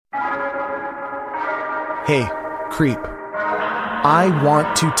Hey, creep. I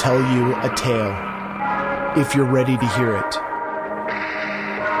want to tell you a tale, if you're ready to hear it.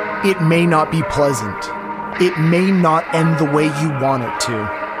 It may not be pleasant. It may not end the way you want it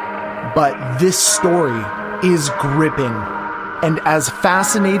to. But this story is gripping, and as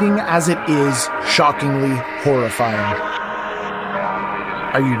fascinating as it is, shockingly horrifying.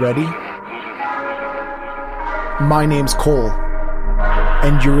 Are you ready? My name's Cole,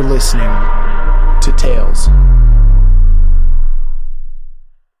 and you're listening to Tales.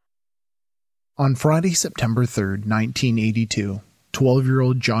 On Friday, September 3rd, 1982,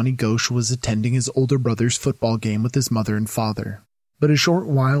 12-year-old Johnny Ghosh was attending his older brother's football game with his mother and father. But a short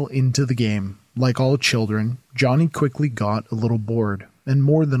while into the game, like all children, Johnny quickly got a little bored, and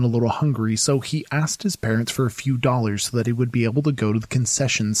more than a little hungry, so he asked his parents for a few dollars so that he would be able to go to the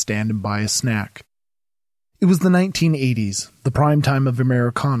concession stand and buy a snack. It was the 1980s, the prime time of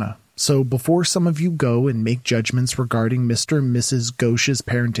Americana. So before some of you go and make judgments regarding Mr. and Mrs. Ghosh's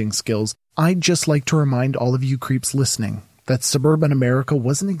parenting skills, I'd just like to remind all of you creeps listening that suburban America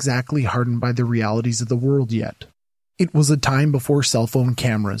wasn't exactly hardened by the realities of the world yet. It was a time before cell phone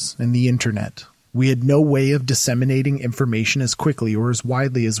cameras and the internet. We had no way of disseminating information as quickly or as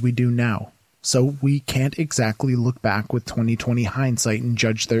widely as we do now, so we can't exactly look back with 20/20 hindsight and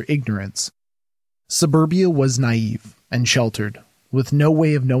judge their ignorance. Suburbia was naive and sheltered, with no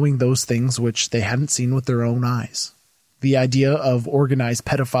way of knowing those things which they hadn't seen with their own eyes. The idea of organized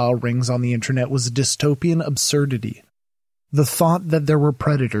pedophile rings on the internet was a dystopian absurdity. The thought that there were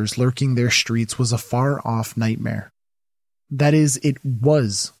predators lurking their streets was a far-off nightmare. That is, it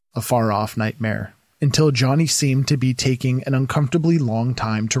was a far-off nightmare, until Johnny seemed to be taking an uncomfortably long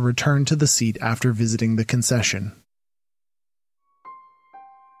time to return to the seat after visiting the concession.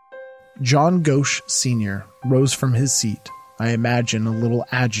 John Ghosh Sr. rose from his seat, I imagine a little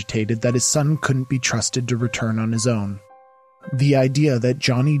agitated that his son couldn't be trusted to return on his own. The idea that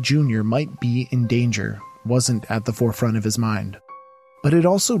Johnny Jr. might be in danger wasn't at the forefront of his mind. But it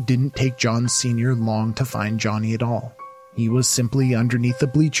also didn't take John Sr. long to find Johnny at all. He was simply underneath the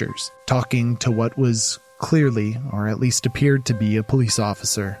bleachers, talking to what was clearly, or at least appeared to be, a police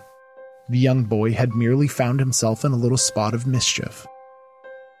officer. The young boy had merely found himself in a little spot of mischief.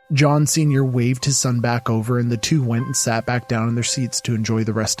 John Sr. waved his son back over, and the two went and sat back down in their seats to enjoy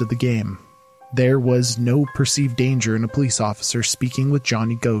the rest of the game. There was no perceived danger in a police officer speaking with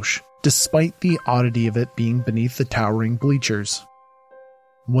Johnny Ghosh, despite the oddity of it being beneath the towering bleachers.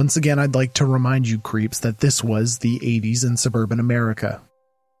 Once again, I'd like to remind you creeps that this was the 80s in suburban America.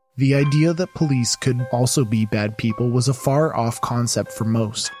 The idea that police could also be bad people was a far-off concept for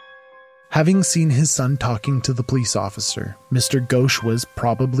most. Having seen his son talking to the police officer, Mr. Ghosh was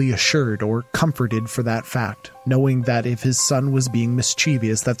probably assured or comforted for that fact, knowing that if his son was being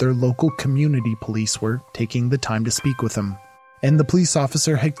mischievous, that their local community police were taking the time to speak with him, and the police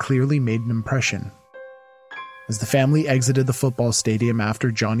officer had clearly made an impression. As the family exited the football stadium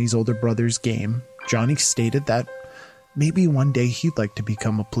after Johnny's older brother's game, Johnny stated that maybe one day he'd like to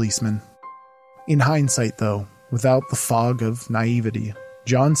become a policeman. In hindsight, though, without the fog of naivety,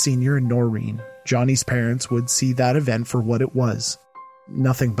 John Sr. and Noreen, Johnny's parents, would see that event for what it was.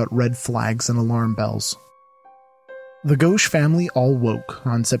 Nothing but red flags and alarm bells. The Ghosh family all woke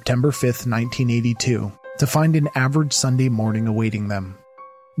on September 5th, 1982, to find an average Sunday morning awaiting them.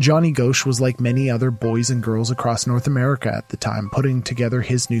 Johnny Ghosh was like many other boys and girls across North America at the time, putting together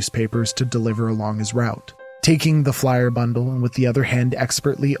his newspapers to deliver along his route, taking the flyer bundle and with the other hand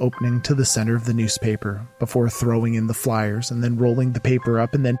expertly opening to the center of the newspaper before throwing in the flyers and then rolling the paper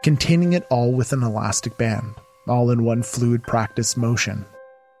up and then containing it all with an elastic band, all in one fluid practice motion.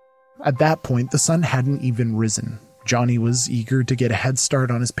 At that point, the sun hadn't even risen. Johnny was eager to get a head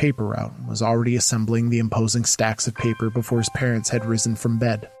start on his paper route and was already assembling the imposing stacks of paper before his parents had risen from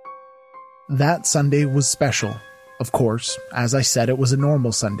bed. That Sunday was special. Of course, as I said, it was a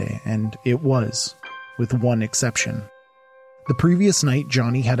normal Sunday, and it was, with one exception. The previous night,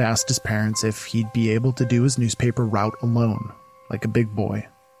 Johnny had asked his parents if he'd be able to do his newspaper route alone, like a big boy.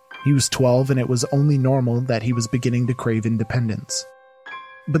 He was 12, and it was only normal that he was beginning to crave independence.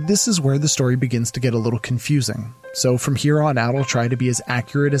 But this is where the story begins to get a little confusing, so from here on out I'll try to be as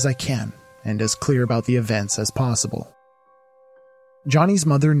accurate as I can, and as clear about the events as possible. Johnny's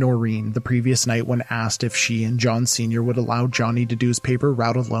mother, Noreen, the previous night when asked if she and John Sr. would allow Johnny to do his paper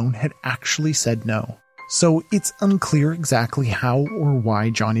route alone, had actually said no. So it's unclear exactly how or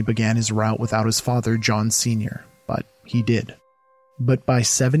why Johnny began his route without his father, John Sr., but he did. But by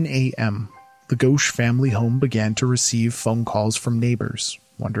 7 a.m., the Ghosh family home began to receive phone calls from neighbors,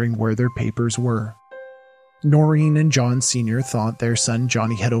 wondering where their papers were. Noreen and John Sr. thought their son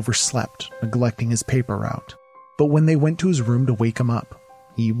Johnny had overslept, neglecting his paper route. But when they went to his room to wake him up,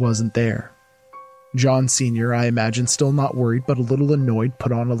 he wasn't there. John Sr., I imagine still not worried but a little annoyed,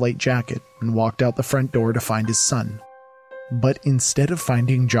 put on a light jacket and walked out the front door to find his son. But instead of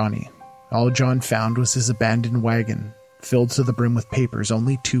finding Johnny, all John found was his abandoned wagon, filled to the brim with papers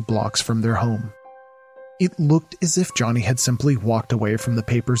only 2 blocks from their home. It looked as if Johnny had simply walked away from the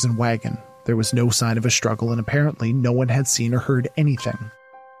papers and wagon. There was no sign of a struggle, and apparently no one had seen or heard anything.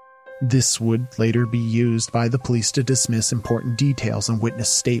 This would later be used by the police to dismiss important details and witness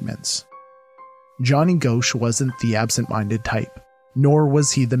statements. Johnny Ghosh wasn't the absent-minded type, nor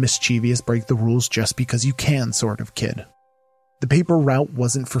was he the mischievous break the rules just because you can sort of kid. The paper route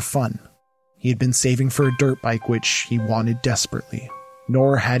wasn't for fun. He had been saving for a dirt bike which he wanted desperately,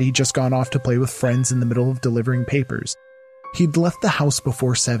 nor had he just gone off to play with friends in the middle of delivering papers. He'd left the house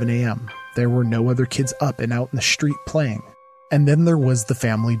before 7 a.m. There were no other kids up and out in the street playing. And then there was the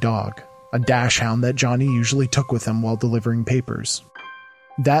family dog, a dachshund that Johnny usually took with him while delivering papers.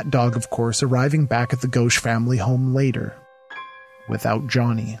 That dog, of course, arriving back at the Ghosh family home later, without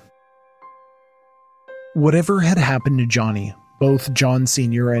Johnny. Whatever had happened to Johnny, both John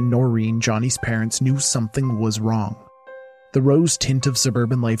Sr. and Noreen, Johnny's parents, knew something was wrong. The rose tint of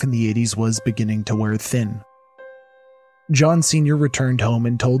suburban life in the 80s was beginning to wear thin. John Sr. returned home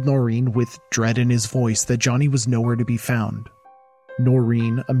and told Noreen with dread in his voice that Johnny was nowhere to be found.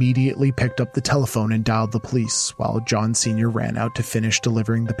 Noreen immediately picked up the telephone and dialed the police, while John Sr. ran out to finish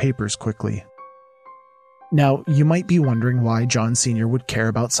delivering the papers quickly. Now, you might be wondering why John Sr. would care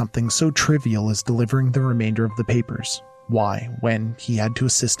about something so trivial as delivering the remainder of the papers. Why, when he had to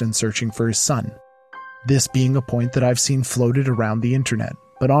assist in searching for his son? This being a point that I've seen floated around the internet,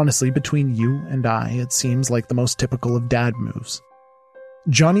 but honestly, between you and I, it seems like the most typical of dad moves.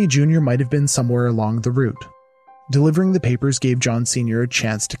 Johnny Jr. might have been somewhere along the route. Delivering the papers gave John Sr. a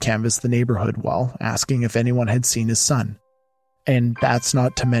chance to canvass the neighborhood while asking if anyone had seen his son. And that's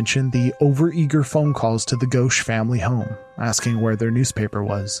not to mention the overeager phone calls to the Ghosh family home, asking where their newspaper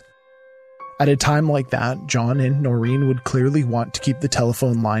was. At a time like that, John and Noreen would clearly want to keep the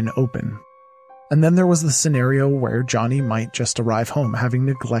telephone line open. And then there was the scenario where Johnny might just arrive home having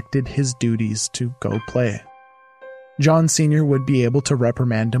neglected his duties to go play. John Sr. would be able to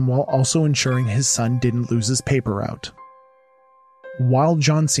reprimand him while also ensuring his son didn't lose his paper route. While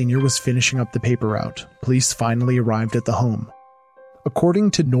John Sr. was finishing up the paper route, police finally arrived at the home.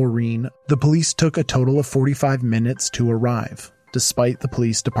 According to Noreen, the police took a total of 45 minutes to arrive, despite the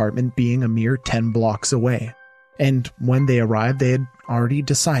police department being a mere 10 blocks away. And when they arrived, they had already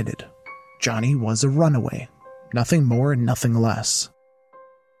decided Johnny was a runaway, nothing more and nothing less.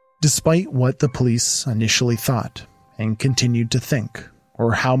 Despite what the police initially thought, and continued to think,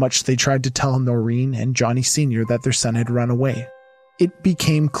 or how much they tried to tell Noreen and Johnny Sr. that their son had run away, it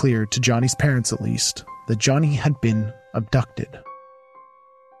became clear to Johnny's parents at least, that Johnny had been abducted.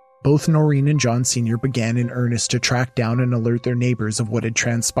 Both Noreen and John Sr. began in earnest to track down and alert their neighbors of what had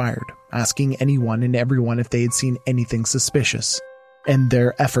transpired, asking anyone and everyone if they had seen anything suspicious. And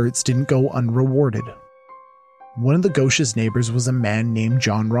their efforts didn't go unrewarded. One of the Ghosh's neighbors was a man named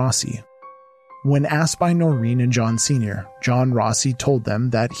John Rossi. When asked by Noreen and John Sr., John Rossi told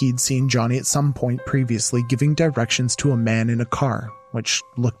them that he'd seen Johnny at some point previously giving directions to a man in a car, which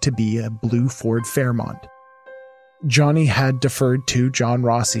looked to be a blue Ford Fairmont. Johnny had deferred to John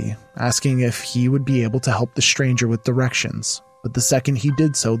Rossi, asking if he would be able to help the stranger with directions, but the second he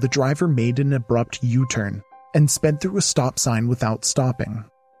did so, the driver made an abrupt U-turn and sped through a stop sign without stopping.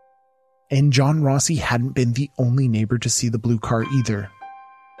 And John Rossi hadn't been the only neighbor to see the blue car either.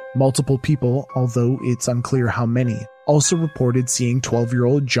 Multiple people, although it's unclear how many, also reported seeing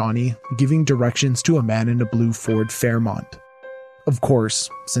 12-year-old Johnny giving directions to a man in a blue Ford Fairmont. Of course,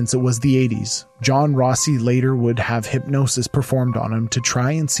 since it was the 80s, John Rossi later would have hypnosis performed on him to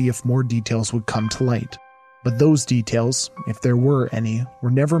try and see if more details would come to light. But those details, if there were any,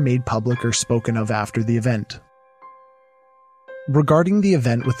 were never made public or spoken of after the event. Regarding the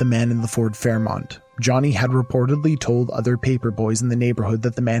event with the man in the Ford Fairmont, Johnny had reportedly told other paper boys in the neighborhood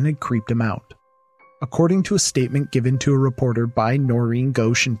that the man had creeped him out. According to a statement given to a reporter by Noreen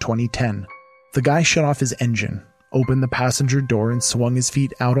Ghosh in 2010, the guy shut off his engine, opened the passenger door and swung his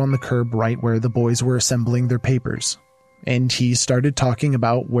feet out on the curb right where the boys were assembling their papers. And he started talking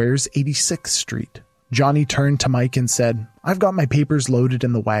about where's 86th Street. Johnny turned to Mike and said, "I've got my papers loaded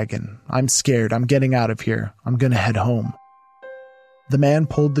in the wagon. I'm scared. I'm getting out of here. I'm gonna head home." The man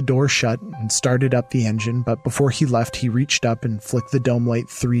pulled the door shut and started up the engine, but before he left, he reached up and flicked the dome light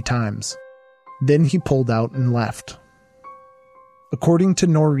 3 times. Then he pulled out and left. According to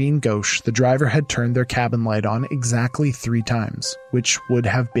Noreen Ghosh, the driver had turned their cabin light on exactly 3 times, which would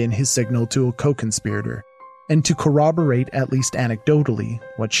have been his signal to a co-conspirator. And to corroborate, at least anecdotally,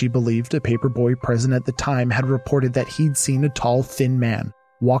 what she believed, a paperboy present at the time had reported that he'd seen a tall, thin man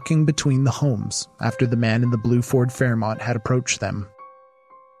walking between the homes after the man in the blue Ford Fairmont had approached them.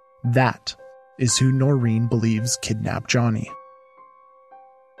 That is who Noreen believes kidnapped Johnny.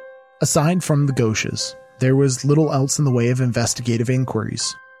 Aside from the Ghoshes, there was little else in the way of investigative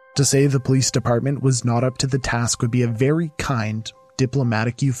inquiries. To say the police department was not up to the task would be a very kind,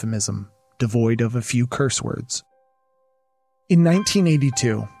 diplomatic euphemism, devoid of a few curse words. In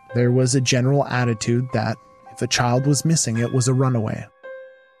 1982, there was a general attitude that if a child was missing, it was a runaway.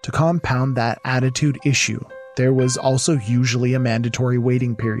 To compound that attitude issue, there was also usually a mandatory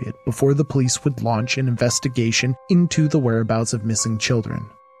waiting period before the police would launch an investigation into the whereabouts of missing children.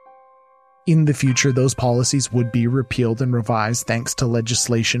 In the future, those policies would be repealed and revised thanks to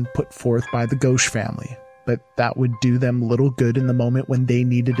legislation put forth by the Ghosh family, but that would do them little good in the moment when they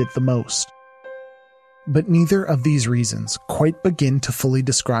needed it the most. But neither of these reasons quite begin to fully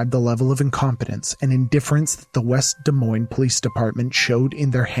describe the level of incompetence and indifference that the West Des Moines Police Department showed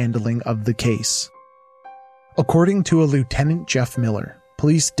in their handling of the case. According to a Lieutenant Jeff Miller,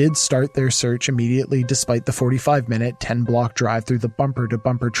 police did start their search immediately despite the 45-minute, 10-block drive through the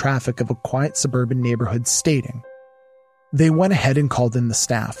bumper-to-bumper traffic of a quiet suburban neighborhood, stating, "They went ahead and called in the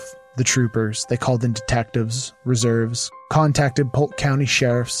staff, the troopers, they called in detectives, reserves, contacted Polk County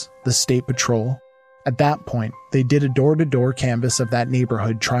sheriffs, the state patrol. At that point, they did a door-to-door canvass of that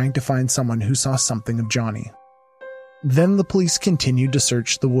neighborhood trying to find someone who saw something of Johnny. Then the police continued to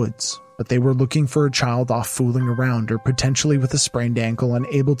search the woods, but they were looking for a child off fooling around or potentially with a sprained ankle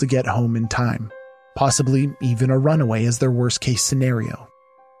unable to get home in time, possibly even a runaway as their worst-case scenario.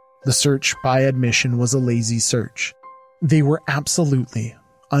 The search, by admission, was a lazy search. They were absolutely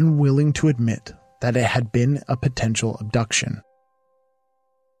unwilling to admit that it had been a potential abduction.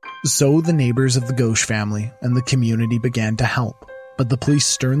 So the neighbors of the Ghosh family and the community began to help, but the police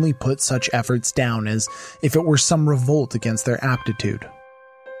sternly put such efforts down as if it were some revolt against their aptitude.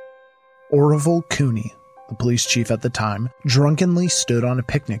 Orville Cooney, the police chief at the time, drunkenly stood on a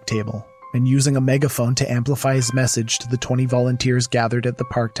picnic table and, using a megaphone to amplify his message to the 20 volunteers gathered at the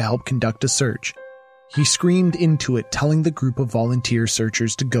park to help conduct a search, he screamed into it, telling the group of volunteer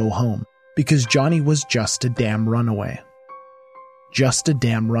searchers to go home because Johnny was just a damn runaway. Just a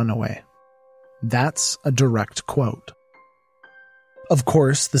damn runaway. That's a direct quote. Of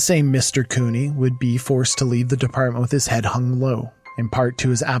course, the same Mr. Cooney would be forced to leave the department with his head hung low, in part to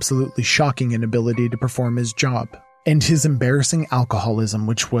his absolutely shocking inability to perform his job, and his embarrassing alcoholism,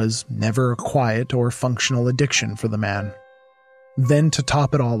 which was never a quiet or functional addiction for the man. Then, to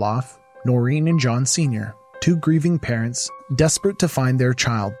top it all off, Noreen and John Sr., 2 grieving parents, desperate to find their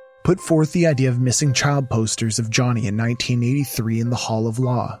child, put forth the idea of missing child posters of Johnny in 1983 in the Hall of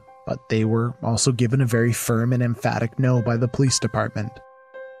Law, but they were also given a very firm and emphatic no by the police department.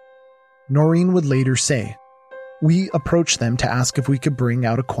 Noreen would later say, "We approached them to ask if we could bring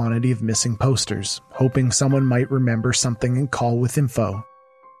out a quantity of missing posters, hoping someone might remember something and call with info.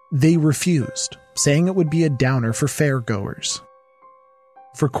 They refused, saying it would be a downer for fairgoers."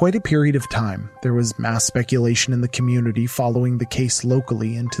 For quite a period of time, there was mass speculation in the community following the case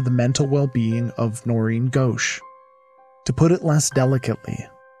locally into the mental well-being of Noreen Ghosh. To put it less delicately,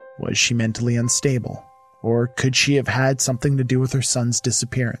 was she mentally unstable, or could she have had something to do with her son's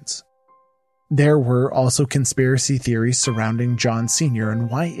disappearance? There were also conspiracy theories surrounding John Sr. and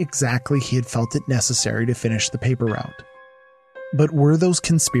why exactly he had felt it necessary to finish the paper route. But were those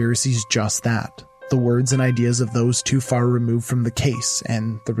conspiracies just that? The words and ideas of those too far removed from the case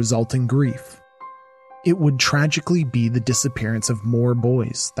and the resulting grief? It would tragically be the disappearance of more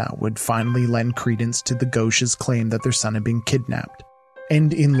boys that would finally lend credence to the Ghoshes' claim that their son had been kidnapped,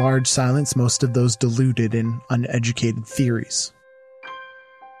 and in large silence most of those deluded and uneducated theories.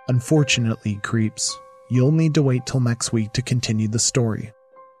 Unfortunately, creeps, you'll need to wait till next week to continue the story.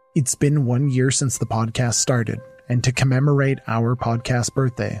 It's been 1 year since the podcast started, and to commemorate our podcast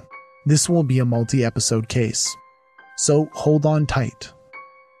birthday, this will be a multi-episode case. So hold on tight.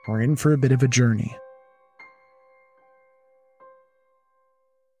 We're in for a bit of a journey.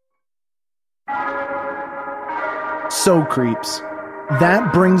 So creeps,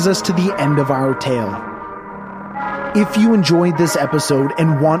 that brings us to the end of our tale. If you enjoyed this episode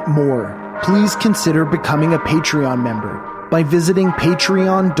and want more, please consider becoming a Patreon member by visiting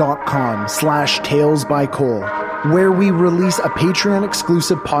patreon.com/talesbycole, where we release a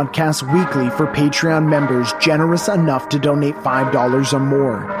Patreon-exclusive podcast weekly for Patreon members generous enough to donate $5 or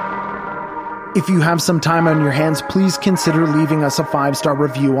more. If you have some time on your hands, please consider leaving us a 5-star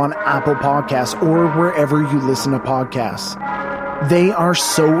review on Apple Podcasts or wherever you listen to podcasts. They are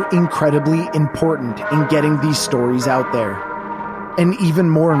so incredibly important in getting these stories out there. And even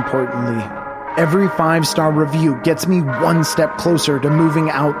more importantly, every 5-star review gets me one step closer to moving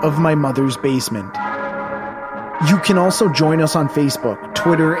out of my mother's basement. You can also join us on Facebook,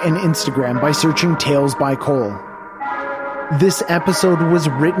 Twitter, and Instagram by searching Tales by Cole. This episode was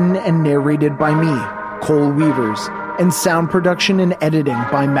written and narrated by me, Cole Weavers, and sound production and editing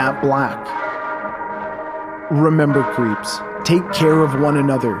by Matt Black. Remember, creeps, take care of one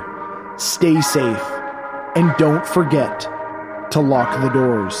another, stay safe, and don't forget to lock the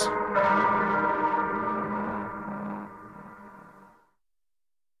doors.